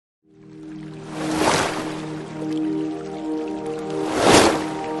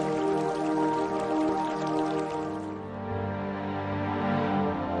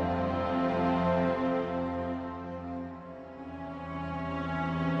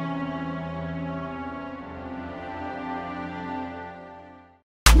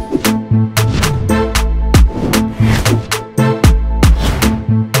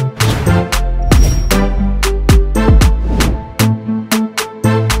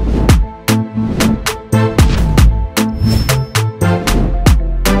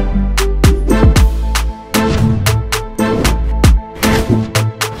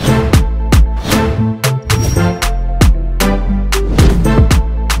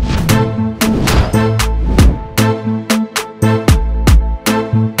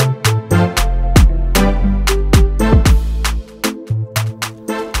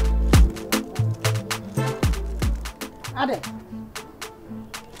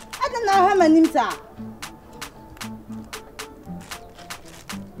na ha manim sa.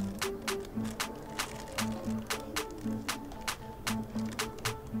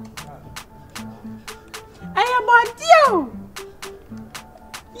 Aye bodio.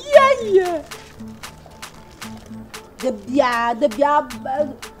 Yeah. The bia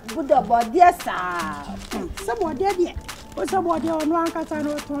good about dear sa. Somebody there. What's somebody on one cat and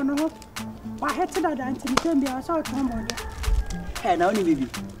no. I had to that until can be a sort of Hey, now baby.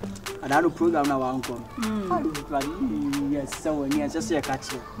 And I don't program now uncle. Yes, so yes, just a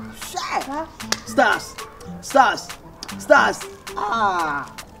catch. Stars.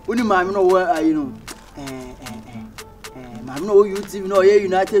 Ah. Only mammy know where are you know. Mammy know you TV no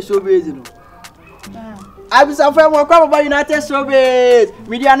United Showbiz, you know. I was afraid of come about United Showbiz.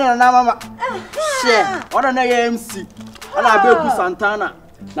 Media no mama. Share. What an MC. And I built to Santana.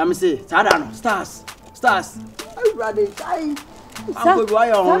 Let me say, Tadano, stars. I rather die. I'm good.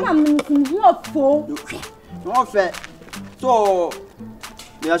 Why on? What for? No fair. So,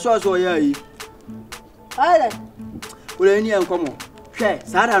 they are so yeah. Alright. Will any and come on? Share,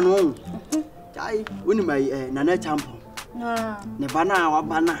 Sadano. Die. Winning my Nana Champo. Nebana,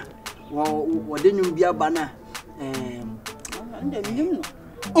 Wabana. What didn't you be a banner?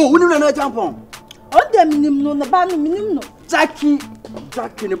 Oh, we don't know Champo. Oh, the minimum, the ban minimum. Jackie,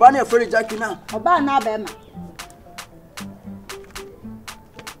 the banner for Jackie now. About Nabema.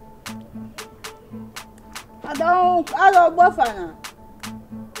 I don't buffer.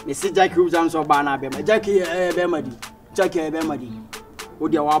 Mrs. Jackie who's on so banner, Jackie Bemadi. Oh,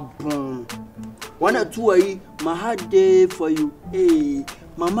 dear, one or two, my heart day for you,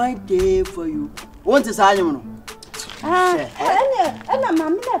 my mind day for you. What is I? And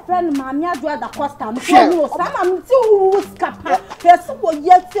mammy, friend, mammy, I draw the costa. I'm too scapa. There's what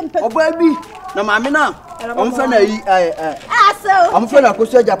yet simple. Oh, baby, no, mammy, now. I'm friend, I'm friend of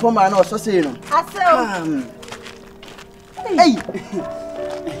Costa Japan or Sassino. Hey,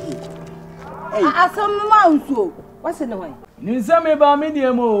 I saw Mount. What's in the way? You send me about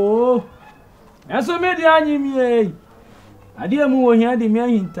medium. Oh, and so many anime. I dear move here, the mere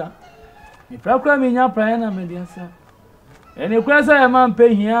hinter. If I cry in your prayer, my dear sir. And the class I am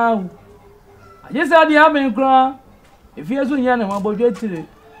paying here. I just had the having cry. If you are so young, I'm about to get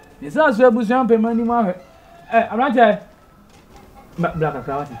it's also a bush pay money. I'm not there. Black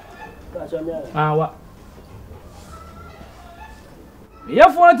crowd. What? You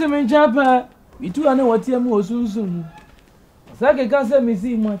have wanted me, Japa. We two are know what you are soon. Sake can't say me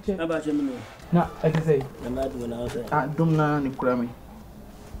see much. About you. No, I can say. I'm not doing outside. I don't know any crammy.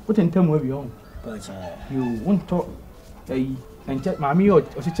 What in time will be on? You won't talk. And check mammy or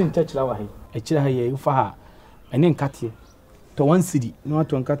sitting touch our head. A chair here for her. And then cut here. To 1 city, not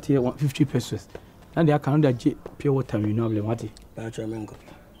to cut here 150 pesos. And they are counted pure water, you know, what it.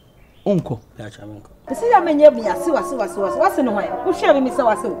 Uncle. See, I mean, you be a what's in the way? Who shall me so?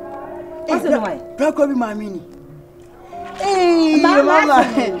 What's in the way? Probably my mini. Hey, mama.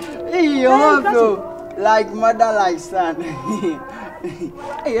 Hey, you like mother, like son.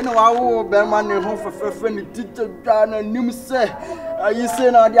 Hey, you know, I will be money home for a friend, teacher, John, and you say, are you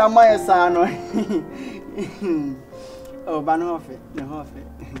saying, I am my son? Oh, Banoff, the Hoffet.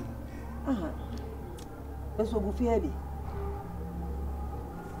 That's what we fear.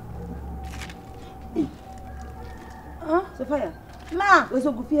 Sophia, Ma, was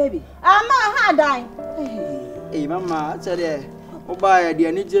a good baby. Ma, had died. Hey, Mamma, I said, oh, buy the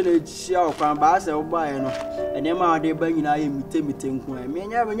energy show from Bass or buy no. And then my dear banging I am timid. Me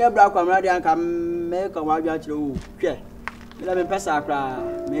never black comrade and can make a wild judge. Yeah, let me pass our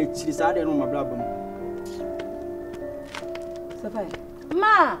make she decided on my blabber. Sophia,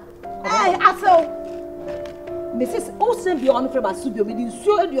 Ma, I saw Mrs. Olsen beyond from a super meeting,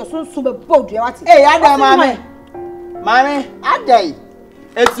 so your son super boat. Hey, I don't mind. Mammy, I day.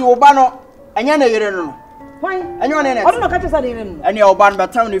 It's Obano, and you're not. Why? And you're not. I don't know what you're saying. And your band,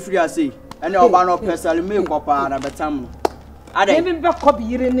 but tell me if you are see. And your band of personal milk, Papa, and a batam. I didn't even copy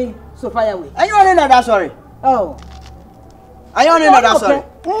you in so far away. And you're not that sorry. Oh, I only know that sorry.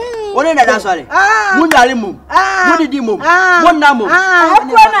 What in that sorry? Mundalimu, Mudidimu, Mundamu. I'm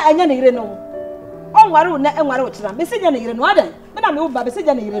not a no. Oh, Waru, and Waru, Missing in water. But I'm over Missing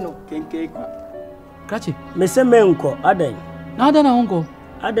in King Cake. Kachi, Mese Menko, Ade. Nada na uncle.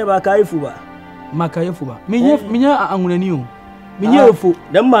 Ade Makaifuba. Makaifuba. Minya Angunenu. Minyofu.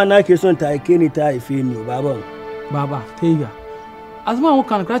 The man I kiss on Taikini Tai Finu, Baba, Tega. As my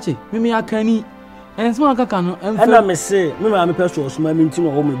can Kachi, Mimi Akani, and small Kakano, and I may say, Mima Pesto, my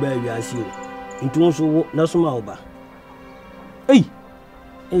minting home baby as you. Into also Nasumalba. Hey,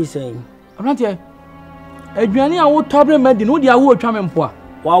 saying, I'm not here. Adriani, I would trouble me, no, the award charming poor.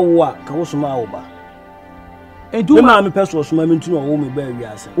 Wawa, Kawusuma Oba. And do my personal swimming to a woman by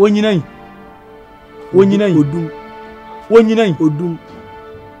Riasa. When you name Odum. When you name Odum.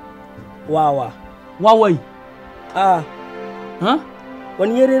 Wawa. Waway. Ah. Huh?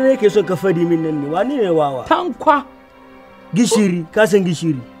 When you're in a case of Kafadi Min, one in a Wawa. Tankwa Gishiri, cousin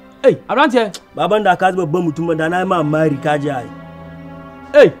Gishiri. Hey, around here. Babanda Kasba Bamutuma than I'm a Mary Kajai.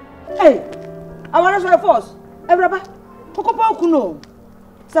 Hey, I want to show force. Everybody, Cocopo Kuno.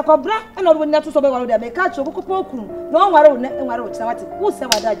 Sakobra, and I would not to sober they may catch a Cocopo Kuno. No one wrote and what wrote Savati. Who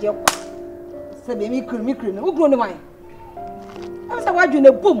said that joke? Said me, who grew the wine? I was a wide in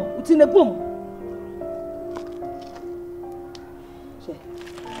a boom, it's in a boom.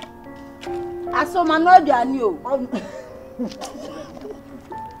 I saw my Nodia knew.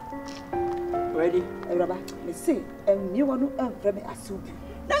 Ready? Everybody, let's see. And you want to earn me as soon.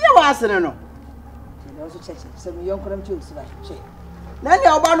 Now you are asking, no. Also check some young column too. Now you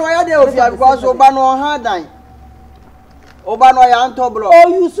are one way of your because Obano had died. Obano Antoblo. Oh,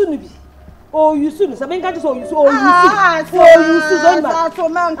 you soon be. Oh, you soon. Something can't so you so you soon.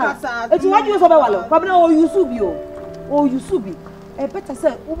 It's what you saw. Oh, you soon be. Oh, you soon be. A better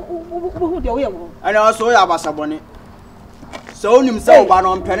say, who the way. And also Abasaboni. So himself, but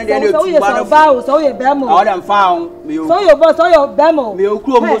on penny, so you bemo. I am found. So your boss, so your bemo. Me,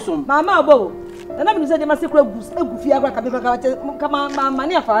 Chromosome. Mamma Bo. And I'm saying, they must secret boost. A goofy, come on,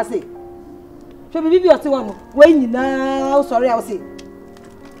 money for us. Should be your one. When you now, sorry, I'll say.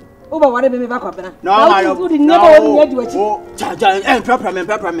 Over whatever me back up. No, I don't never do it. Oh, and peppermint.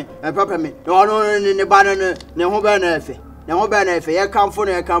 No, in the banner, no benefit. No benefit. I come for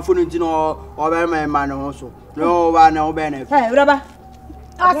you know, or my man also. No one, no benefit. Hey, Rabba.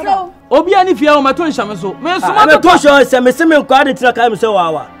 Obi ani fia o maton shame so. Me so ma to show se me se me kwade tira kai me se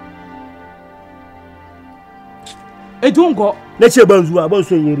wawa. Etunko na che banzu a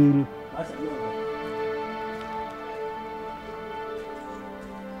banso yerere.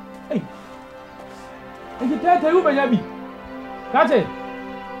 Hey. Eji tete yu be yabi. Kate.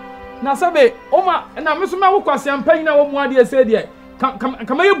 Na sabe o ma na me so ma wo kwase ampan na wo mu ade ese de.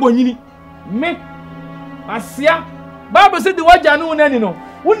 Kama ye bonyini. Me asia Bible said the waja no nani no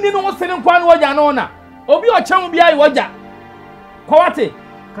wonni no sene nkwa no waja no na obi o chan bia waja kwate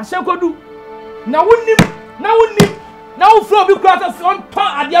ka shekodu na wonni na wo fro obi kwata se on ton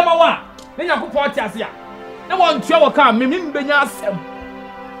adiama wa na yakopɔ te ase a na won tua wo ka me mbenya asem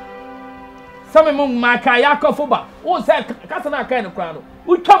same mo maka yakofo ba wo se kasa na aka ne kra no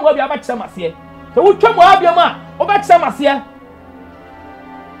wo twam wa bia ba kyem ase so wo twam wa bia ma wo ba kyem ase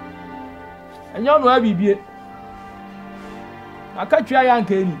enya no abibie akatwa ya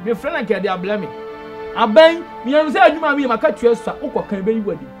nka eni me frɛ na nka de ablame aban me yam sɛ adwuma bi makatwa sa ukɔkan be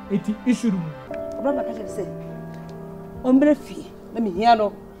yiwadi eti isuru obra ba ka sɛ ombre fie na me hia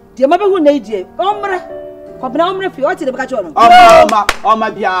no de ma be hu na ejie ombre kwabena ombre fie o ti de ba ka cho no oma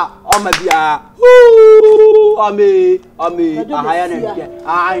bia ame ahaya na bia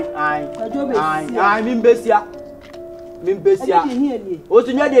ai mimbesia o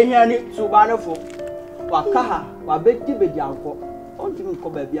tunya de hia ni suba no fo wakaha wabeti bedianfo ontimi nko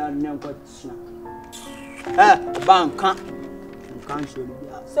ba bia ne nko tia banka nkan sheri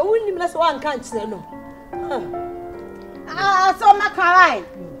bia so wonni mla so wanka nkyere no so makarai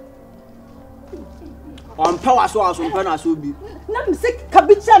on power so mpa na so bi nam se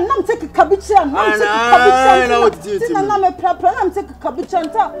kabicha na me prapra nam se kabicha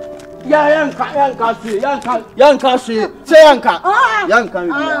nta yanka shi se yanka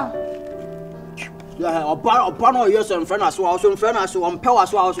yeah, opa no yes and friend so also friend so on power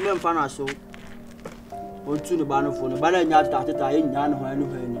so also me friend so on tu ne ba no fo no ba na nya tata nya no ho ani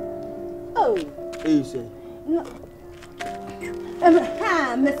oh say no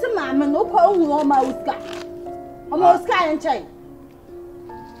me se mama no kwa hu o ma uska o ma uska en chai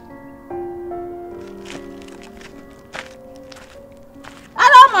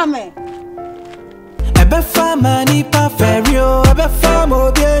hello mama Ebefa mani pa ferio Ebefa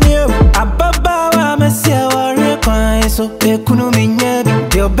mo bienio Ababa wa mesia wari kwa so ekunu minyebi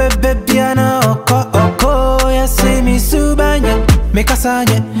Dio bebe biana oko ya se mi subanya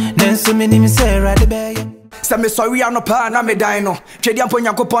Mekasanye nenso minim sera de beye Sa me sorry anopa na me dan no twedi ampo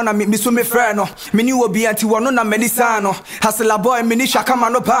nyankopon na me so me frɛ no me ni obi anti wono na melisa no hasela boy me ni shaka ma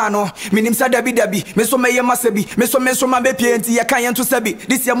no pa no me nim sa dabi me so meye masabi me so ma be pie anti ye kan ye to sabi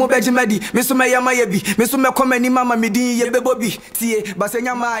this ye mo beji madi me so meye ma ye bi me so me komani mama me din ye bebo bi tie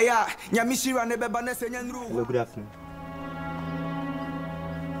basenya ma ya nya mi shira ne beba na senya nru. Good afternoon.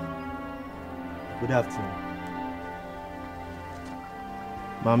 Good afternoon.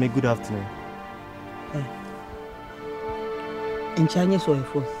 Mommy, good afternoon. And Chinese or a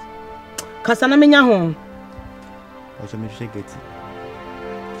force. Casana Menya home. What you mean, shake it?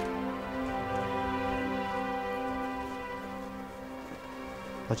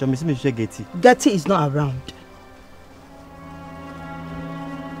 But you're missing Getty. Getty is not around.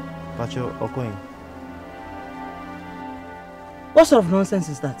 But you're going. What sort of nonsense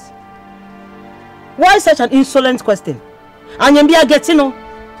is that? Why such an insolent question? And you be a Getty no?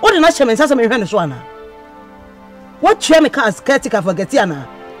 What did I say? What chemical as caretaker for Getty Anna?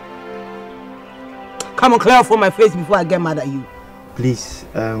 Come on, clear for my face before I get mad at you. Please,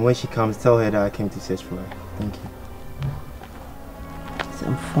 when she comes, tell her that I came to search for her. Thank you.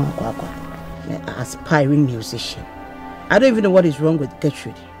 I'm an aspiring musician. I don't even know what is wrong with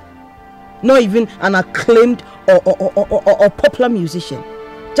Gertrude. Not even an acclaimed or popular musician.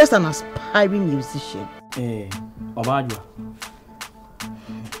 Just an aspiring musician. Eh, Obadwa.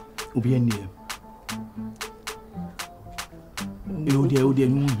 Obi eni. Ode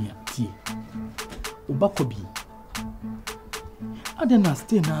nu hia tie. Obakobi. Adena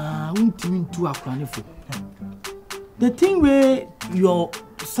stay na untimi ntu akrane fo. The thing where your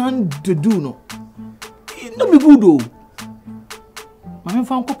son to do no, it no be good though. Mama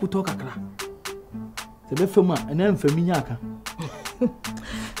found couple talk akra. The be fema and then femi nyaka.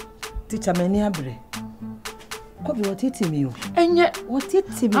 Teacher many abre. Kobi what it me o. Enye what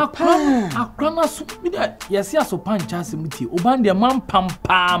it me akra na so bi da yesi aso pancha asemuti. Oban de man pam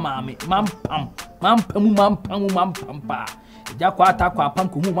pa mame, man pam pa. Ja kwa ata kwa pam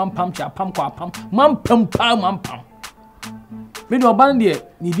ko hu man pam cha pam kwa pam. Man pam. Me do ban de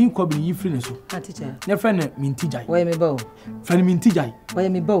ni din ko bi yi free ne so. Teacher. Ne friend Mintijai. Why me ba o? Friend Mintijai. Why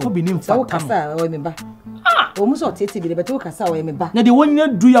me ba o? Ko bi ni mfa tam. Why me ba? O mu so tete bi de beto kasa why me ba. Na de wonya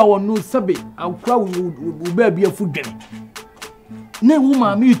du ya wono sabe akwa wo ba bia fu dwene. Na wo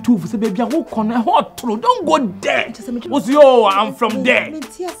ma me tu fu sabe bia wo kono hot tro. Don't go there. Was yo I'm from there.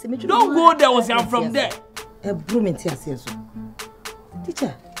 Don't go there was I'm from there. E bro mentiase so.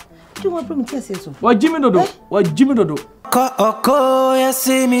 Teacher. You want to tell so? What Jimmy Dodo? Oko ya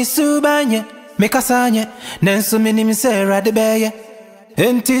simi subanye mekasanye nenso minim sera de beye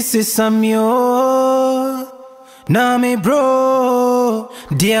enti sisamyo na me bro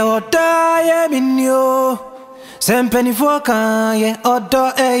dia odaye minyo sempeni foka ye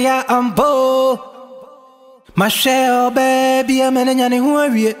odo eya ambo masheo baby amenenya ne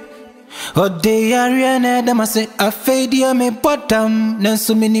huawie ode yare na damase afedia me bottom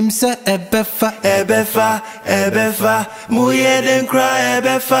nenso minim se ebefa muye den cry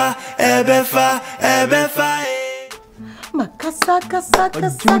ebefa makasa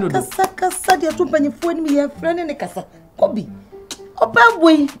dia tu panyifuo ni ye friend ne kasa kobi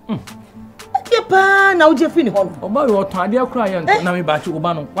obabwe ade pa na uje fi ni ho oba yo ton ade akura ye na me ba chi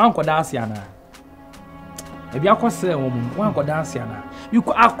oba no wan ko dance ana ebi akose wo mu wan ko dance ana you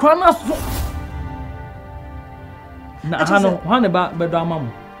ko akura na so na hano hane ba bedo amamu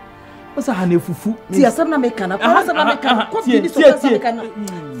osa hane fufu ti asem na make na ko asem na make ko bi so asem make na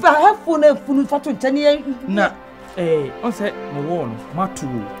fa hafu na funu fatu ntane na on say mo wo no matu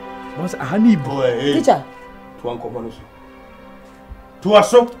mo say hane ibo teacher to an ko so to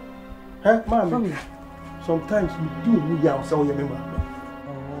aso mami sometimes you do me ya so you remember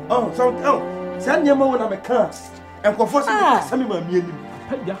sometimes send your mama na me can and ko force me ma mi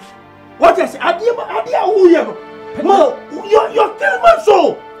anim what is adia who you ma you're killing my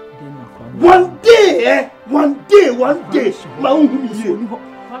soul one day ma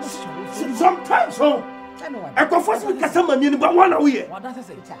sometimes I go force me kasa ma mi anim but one away what does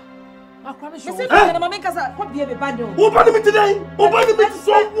say Mese na mama kasa ko bie be bad o. O ba ni mi today. O ba ni mi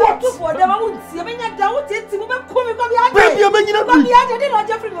so what? To for dem won tie me nya da wo tie mo be ko mi ko bi ade. Baby me nyina bi. Ko bi ade dey no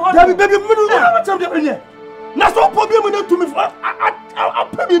je free me ho. Baby me no na cham dey enye. Na so po bi me na to me I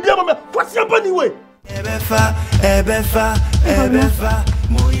pay me bi me. What's your bunny way? Ebefa.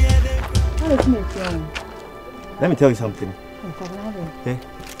 Let me tell you something. Okay?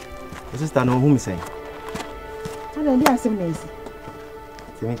 Your sister know who me saying. I don't be asem na isi.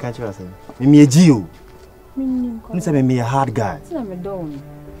 Me can't you say. Me a Gio. Me say me a hard guy. Me down.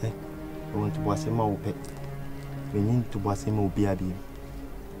 I want to boss him out. Me need to boss him out. Be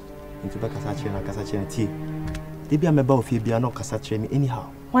into back kasache na tea. They be me ba ofie bia no kasache me anyhow.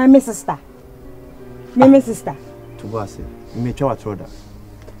 Why my sister? My sister. To boss him. Me try to that.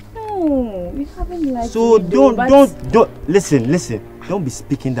 No, you haven't liked so me. Don't listen. Don't be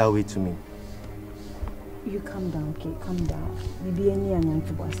speaking that way to me. You calm down, okay? Calm down. Bibi any anyan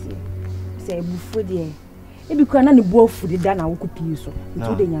to boss here. Say bufu there. E bi kwa na ne bo fu de da na wo kopi so.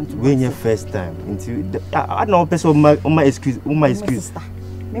 Nti de nyan to. We your first time. Until I don't person my excuse, my excuse. My sister.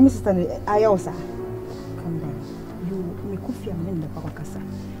 My sister I also. Calm down. You me kofi am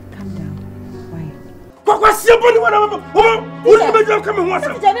was simply what I'm coming once.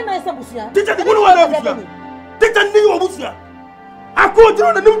 Teacher, the one Teacher knew Busia. I called you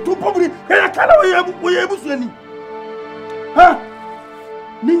on the new to probably, and I can't we able to any. Huh?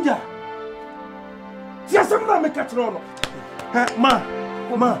 Ninja. Yes, I'm not a catron. Ma,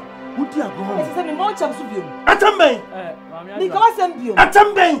 would you have gone? It's a more chance of you. At a man. Because I'm you. At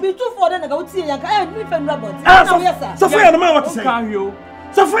some day. Be too for them. I go see you. I can't even rubber. Sophia, the man, what to say?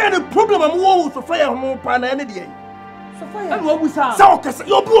 Sophia, the problem I'm wall, Sophia, more pan any day. Sophia, and what was that? So,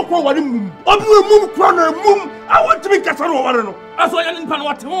 you're broke over the moon. Or you move, corner, moon. I want to make a sound. I don't know. That's why I didn't pan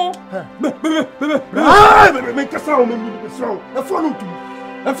what home. Make a sound, make a sound. A phone to me.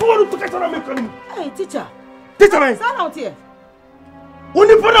 A phone to get on a mechanic. Hey, teacher. Teacher, my son out here. When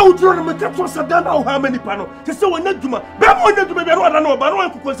you put out your makeup for Sadan, how many panel? Just so when not to my baby, I don't know, but I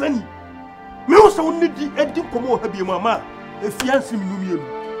want to concern. Me also need the editing come over be mamma. If fiancé me,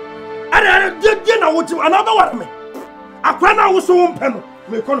 I did dinner with you another one. I can't now so one panel.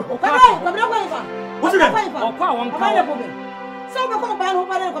 May call what's it? So we're going to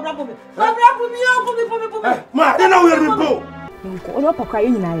buy ma, then I will go.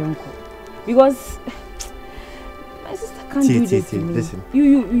 Because my sister can't do this. Listen.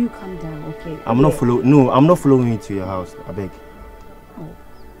 You calm down, okay? I'm not following you to your house. I beg. Oh.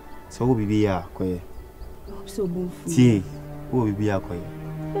 So who be here, Koye? So bonfui. Who be here, Koye?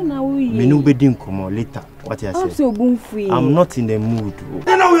 Me no be din come later. What you say? So bonfui. I'm not in the mood.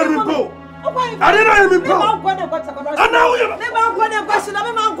 Then I will go. I don't know him go. And now you.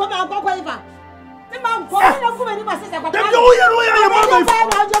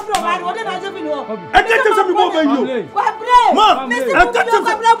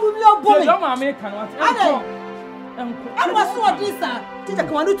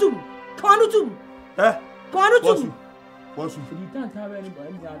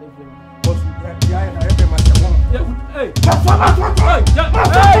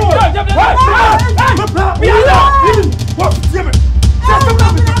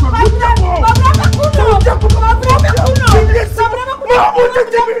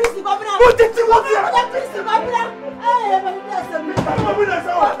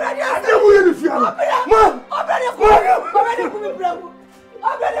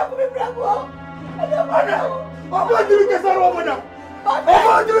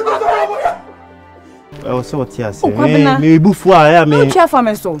 So what you say? Me bufo I me. No for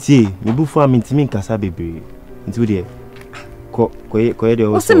me so. See, me bufo me ntimi nkasa bebre. Nti de koye de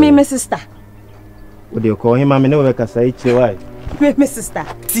o. What's me sister? O de ko him me no we kasa iche why? Me sister.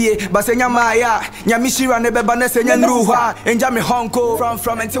 See, basenya maya, nyamishira ne beba na senya nru hwa, enja me honko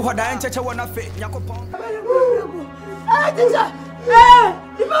from enti hoda encheche wona fe, yakopon. Ah, teacher. Eh,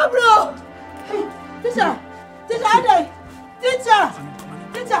 Ima bro. Teacher. Teacher.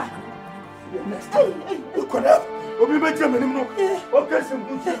 Look at Obi Benjamin, no. Okay, some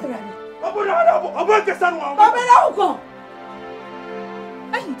good. About the sun.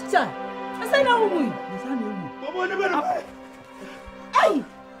 Hey, teacher. I say no. Hey,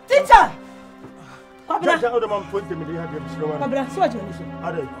 teacher. Pabra, so what you want to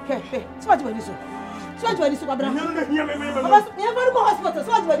okay, so what you want to do? So what you want to do, Pabra? You never go hospital. So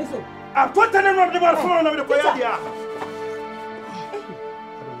what you want to do? I'm putting them on the phone of the Koya.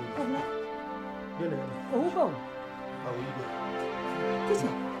 Oh, go.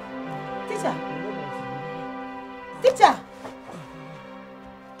 Teacher.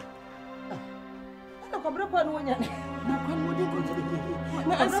 I don't come up one yan.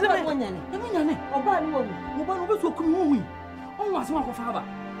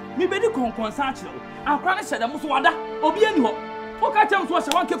 Me be di konkon sa akire o akra ne hyeda muso wada obi ani ho o ka chem so hye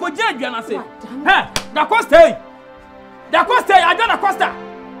wan keko je aduana se da costa adana costa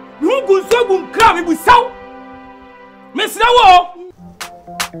nu gunso gun kra me bu saw me sira wo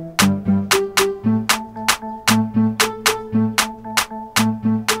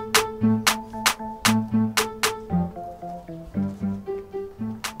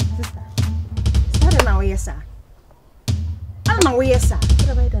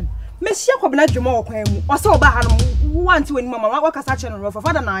Monsieur Kobna Jumo, or so bad, want to win Mamma, what can such a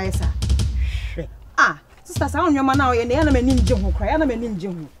father now, sir? Ah, sister, sound your man now, and the enemy ninja who cry, enemy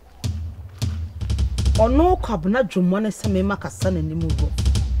ninja. Or no Kobna Jumana Same Maka son in the move.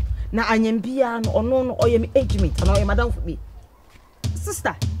 Now I am beyond or no, or your age mate, and I am madame for me.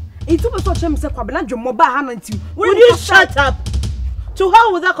 Sister, it took such a Mr. Kobna Jumoba hand to you. Will you shut up? To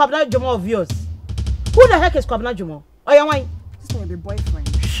how with that Kobna Jumo of yours? Who the heck is Kobna Jumo? Or your wife? This will be boyfriend.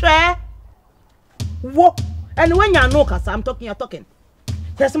 Share. What? And when you know, cause I'm talking, you're talking.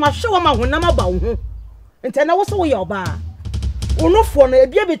 There's my show man when I'm about who. And then I was so your bar. Oh, no, for a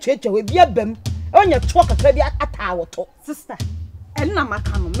baby church with beer bem. Onye talk kakra bi atawoto. Sister, na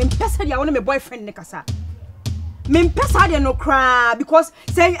maka no. Me mpesa dia wona me boyfriend ne kasa. Me mpesa dia no kra because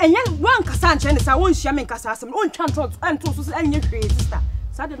say enye wan kasa nche ne sa won hia me kasa asem. On twa nto so enye hwe sister.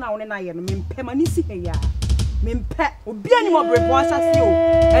 Sa de na wona na ye no me mpema ni si he ya. Me mpe obi ani mo brebo asase o.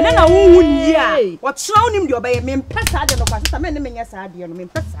 Ene na wo hu ni a. Wo kira onim de obaye me mpesa dia no kwa sister me ne me nya sa dia no me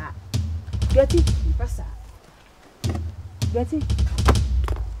mpesa. Get it? Mpesa. Get it?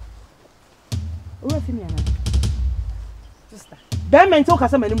 Who are you? Sister. Diamond talk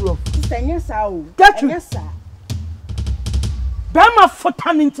as a man rough. Sister, yes, how? Get you. Yes, sir. Bama for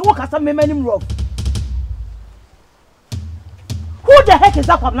turning to work as a man rough. Who the heck is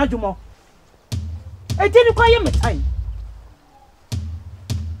that for Najumo? I didn't call him a time.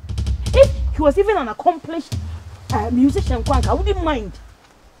 If he was even an accomplished musician, I wouldn't mind.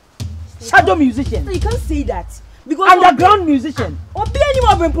 Shadow musician. So you can't say that. Because underground musician. Obi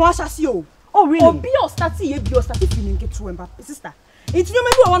anyone been poasasio. Oh really? Obi o starti feeling get to emba sister. It you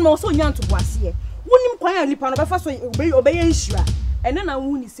maybe one more so nyan to boasie. Wonim kwan nipa no befa so obey issue. Ene na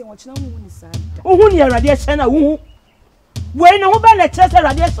wo ni se wo kina wo ni sad. Wo ni awade che na wo. We na wo ba na che se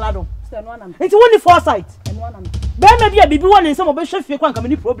awade che do. Sister no anam. It won the foresight. Eno anam. Be ma bia bibi won nsem obehwe fie kwan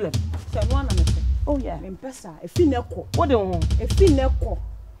kamani problem. Sister no anam. Oh yeah. Me mpesa e fi na ko. Wo de ho. E fi na ko.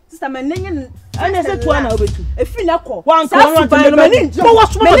 Sister man nenye ane se to na obetu e fi na ko wan ko wan to me no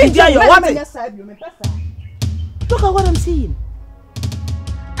was me dia yo what look at what I'm seeing.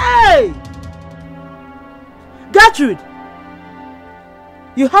 Hey Gertrude,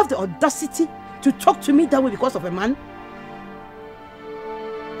 you have the audacity to talk to me that way because of a man?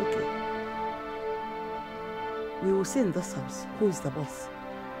 Okay, we will see in this house who is the boss.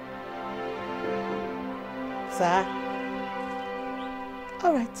 Sir.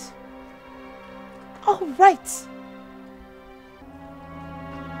 All right. All right.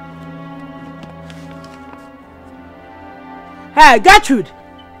 Hey, Gertrude.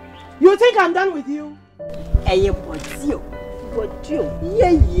 You think I'm done with you? Hey, Potio.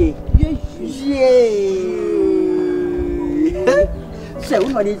 Yeah. So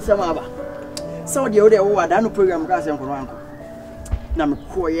we need some aba. So the other one, that no program class and Koranko. Nam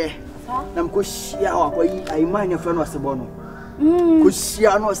koye. Nam ko shia wa ko yi ai man your friend was born. Ko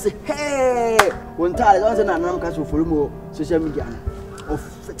shia no say hey. Won tale don say na nam ka so follow mo social media na.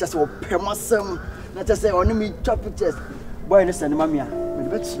 Of just o pemasem. Na just say on me top pictures. Boy no send mamia. Me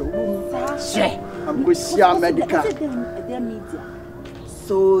bet slow. Share. I'm go share medical.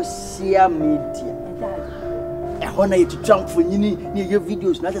 Social media. Ehona you to jump for nyini ni your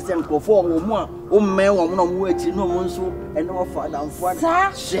videos na just say perform wo o men wo no mo achi no mo nso e no father and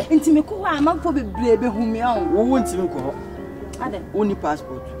father she ntimi ko wa amafo bebrebe hu me on wo ntimi ko ade wo ni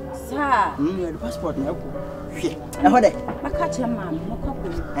passport sa the passport na ko hwe ehode maka che mam no kwapo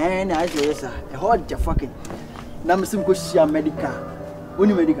na I say sir ehode the fucking na msim ko share medical wo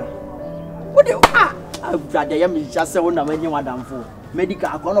ni medical wo de brother ya me just say wo na manye wadamfo medical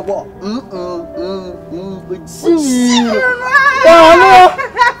akono bo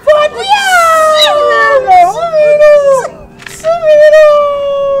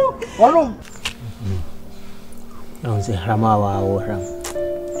non se hramawa o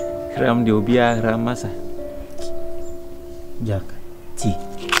hram de obia hramasa jak ti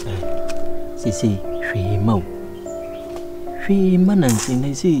si hwe manansi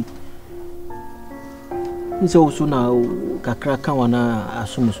ne si nso so na kakra kan wana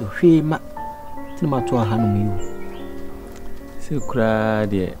asumuso hwe ma tinma to hanum yu se kura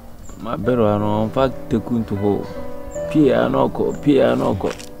de ma bero ano fact kuntu ho pia anoko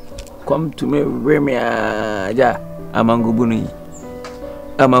come to me remia ja amangubuni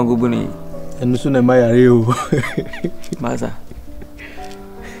enso na mayare o masa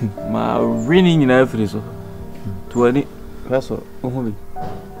ma winning na afriso tuani raso ohubi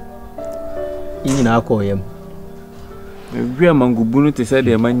inyi na akoyem wi amangubunu te se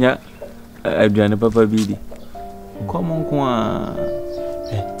de manya aduane papa bidi come on kwa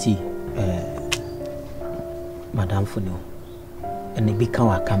ti madam funo ene bi kan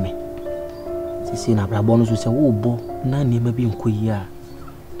wakame sisi na brabo no so se wo bo na ne ma bi nkoyi a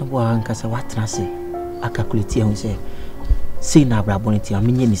no bo anka se watena se akakuleti ehun se sei na brabo ne ti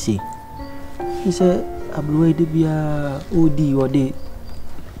amenye ni se abluwe de bia odi ode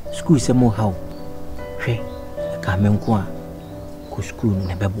school se mo hawo hwe ka menko a ko school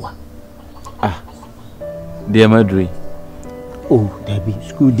ne beboa dia madri debi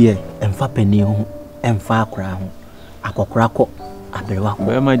school dia emfa pani ho emfa akora ho akokora ko aberewa ko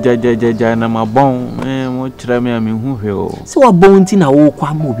be ma jajajaja na mabon mo kire me am hu hwe o se wa bon ti na wo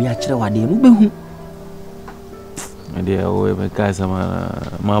kwa ma obi a kire wade no be hu dia o me casa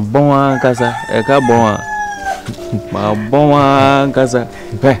ma bon casa e ka bon ma bon casa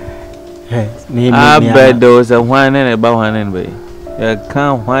be me abedo se hwan ne ba hwan ne be ya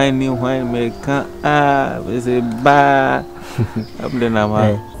kan hwan ni me kan be se ba abde na ma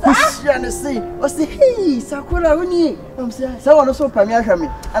ya ne sei o se hey sakura uni say one so pa me ahwa me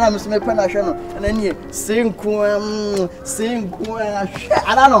ana me so me pa na ahwa no ana nie senku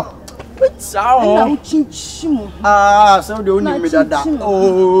ana no na uchinchimu so de uni me dada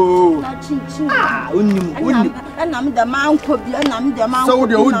na chinchimu uni na me da manko bi na me da manko so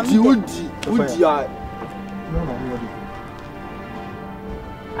de udi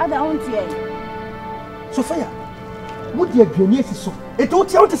ada onti e Sophia what the aduane esi so eto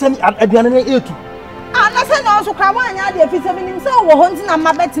tia wote sani aduane na etu na se no so kwa wanya de fi se minim se wo ho nti na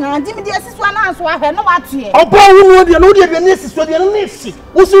mabetina di me de esi so na so ahwe no watu e obo wo de no de aduane esi so de no esi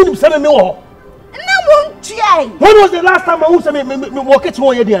wo se unim se me wo na wo ntua when was the last time I se me wo kitchen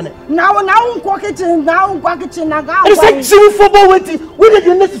wo ye de ane na wo nko kitchen na ga wo se chiwu football wenti wo de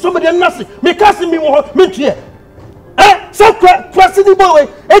aduane esi so me de nase me kasi me wo me ntua so president boy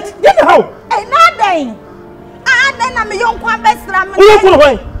it get how na den na me yon kwa besra me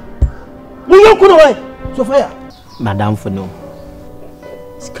we yon kuno Sophia madam for no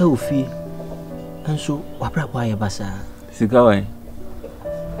sika ofi anso wabra kwa ye basa sika wai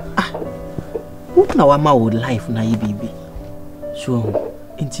what na wa ma wo life na ye bibi so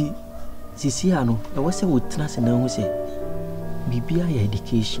enti sisi ano e wo se wo tena se na hu se bibia ya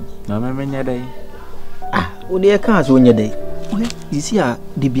education na me nya dai o de kan so nya dai sisi a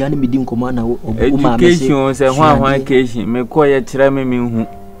de bia na medi nkoma na o ma me se education se hwan education me ko ye kira me hu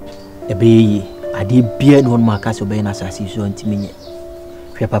ebe yi ade bia no ma ka so be na sasi so ntimenye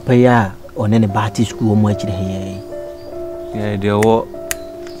hwe papa ya one ne baati school mo akire he ya de wo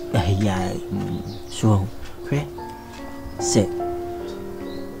ya so hwe se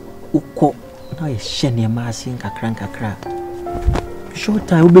uko na ye hye ma asin kakra short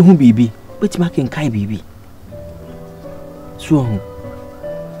time we hu bibi wetima ken kai bibi so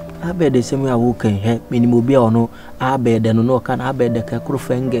abede semu ya wo kan he minimo bia ono abede no kan abede ka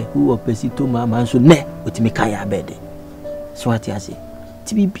krofenge hu opesito mama so ne otimi kai abede so ati ase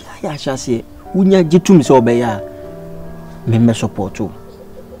ti bibia ya hyase unya gitum se obeya me support o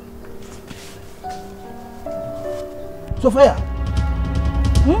Sophia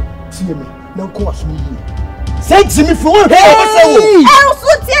tieme na ko asumi say Jimmy for what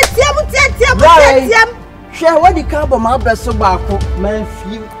so tie hwe wadi ka ba ma abeso baako man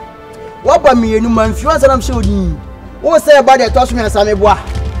fi waba mienu man fi wansa nam shodi wo say ba de to so me asame boa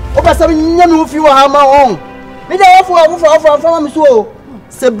wo ba sam nya me fi wa ha ma on me de wo me so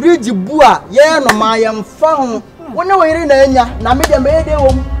se bridge bua ye no ma ye mfa ho wo ne wo yire na anya na me de me de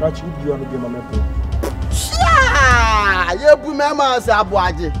wo na chi bi ono de ma me po ye bu me ma sa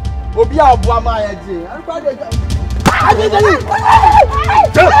aboaje obi a oboa ma ya je anko de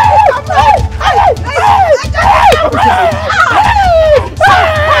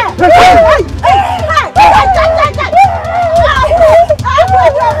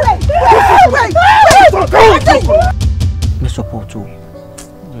me support you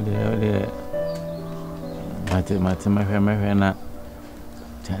mate mahwe na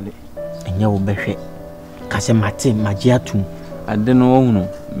chale enya wo behwe kase mate magia tum ade no hunu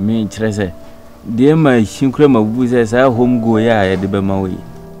me kirese de ma shinkura mabubu say home go ya de be ma we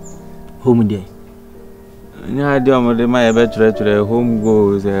home de nya de o de ma ya be ture home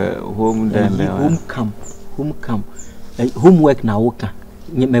go say home den home come homework na woka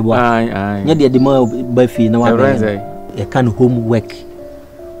nye mebo nya de ma ba fi na wa be e kan homework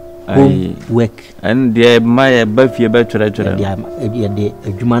and de ma ya ba fi be ture de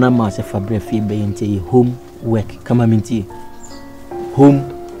adwuma na ma se fabre fi be nti homework kama minti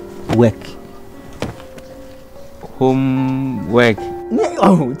homework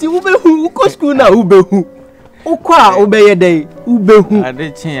ti ubehu uko school na ubehu ukwa ubeye dai ubehu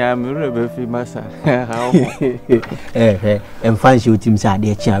ade chin ya me rebe fi masa emfanshi utim sa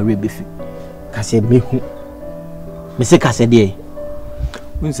ade chin rebe fi kase mehu me se kase de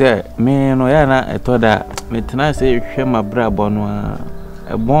unse me no ya na etoda me tena se hwe mabra bono a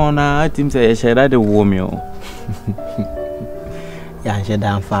ebon na atim se ye sheda de wo mi o ya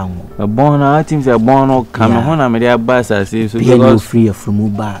sheda anfanwo ebon na atim se bon no kam ho na me de abasa se so be no free from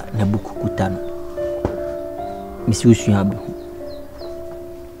ba na bukukuta no misi usua bu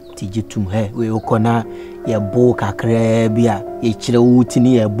tijitum he we okona ye bo kakra bia ye kire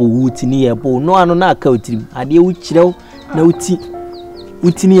wutini ye bo no ano na aka utirim ade wu kire na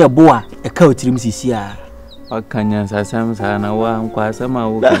utini ye bo a e ka utirim sisi a Wakanya sasam sana wa kwa sama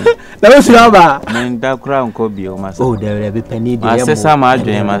wo. Na we su aba. Nda kura nko bi o masa. Oh, there be penny de yemo. Asesa ma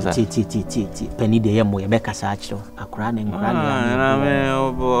adwen masa. Ti. Penny de yemo ye beka sa achiro. Akura ne nkura ne. Na me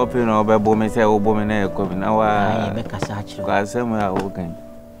open obebo me say obo me na ekobi na wa. Ye beka sa achiro. Kwa sama ya wo kan.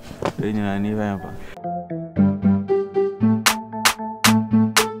 Enyina ni fa.